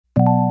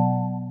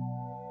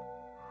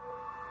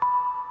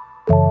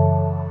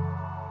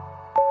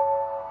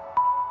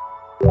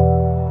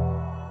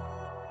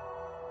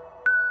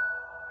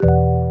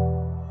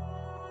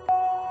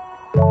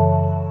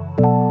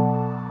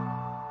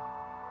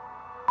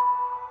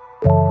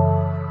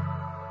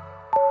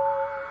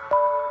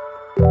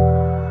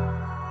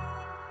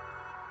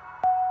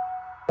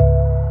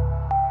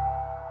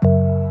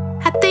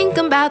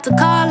I'm about to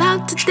call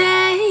out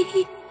today.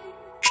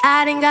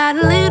 I done got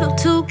a little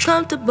too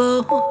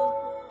comfortable.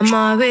 I'm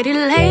already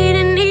late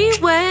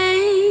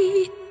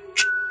anyway.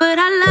 But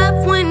I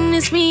love when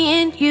it's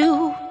me and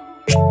you,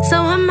 so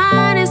I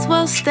might as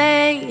well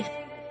stay.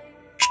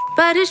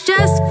 But it's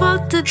just for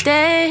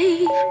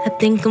today. I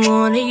think I'm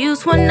gonna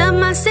use one of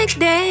my sick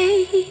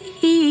days.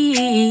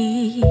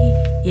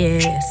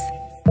 Yes.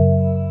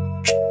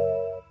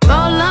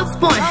 Roll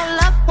up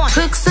one,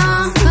 cook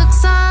some,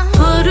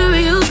 put a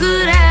real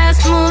good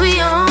ass movie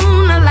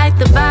on. I like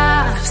the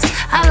vibes,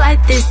 I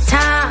like this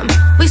time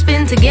we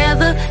spend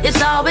together,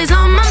 it's always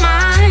on my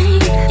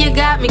mind. You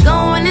got me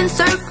going in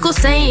circles,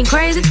 saying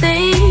crazy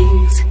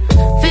things,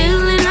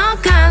 feeling all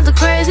kinds of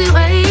crazy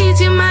ways.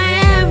 You're my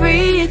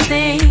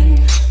everything,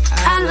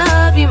 I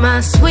love you,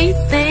 my sweet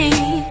thing.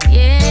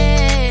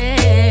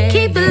 Yeah.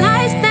 Keep the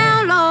lights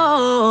down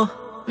low,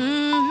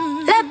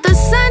 let the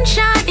sun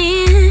shine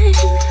in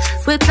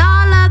with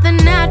all of the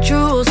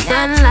natural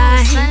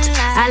sunlight.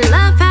 I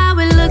love how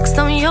it looks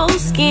on your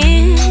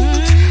skin.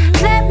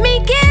 Let me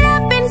get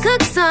up and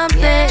cook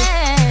something,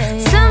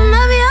 some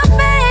of your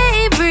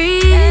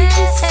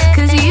favorites,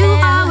 cause you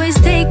always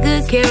take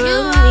good care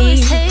of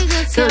me.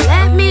 So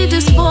let me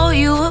just spoil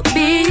you a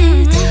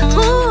bit.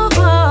 Ooh,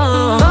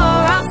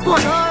 roll up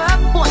one,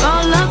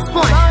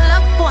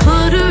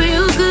 put a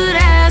real good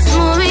ass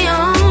movie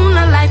on.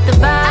 I like the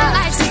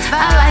vibes,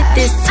 I like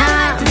this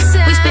time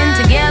we spend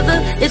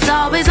together, it's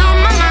always on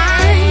my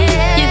mind.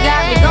 You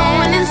got me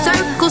going in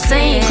circles,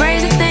 saying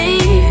crazy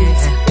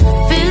things,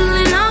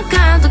 feeling all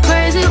kinds of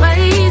crazy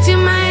ways. You're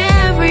my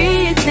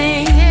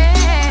everything,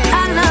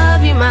 I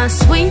love you, my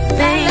sweet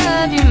thing. I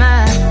love you,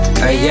 my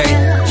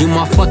yeah. You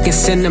my fucking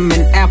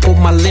cinnamon apple,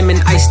 my lemon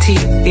iced tea.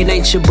 It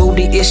ain't your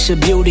booty, it's your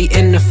beauty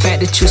and the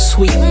fact that you're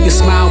sweet. Your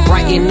smile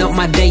brighten up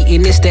my day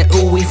and it's that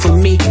ooey for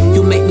me.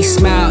 You make me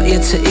smile ear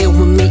to ear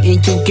with me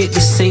and you get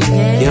to sing.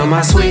 You're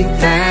my sweet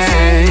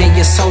thing, and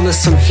your soul is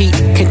some heat.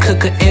 Can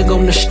cook an egg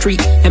on the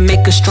street and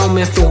make a strong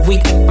man feel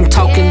weak. I'm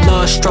talking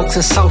love strokes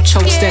and soul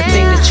chokes, that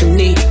thing that you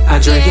need. I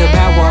drink your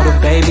bad water,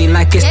 baby,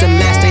 like it's the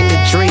last thing to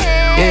drink.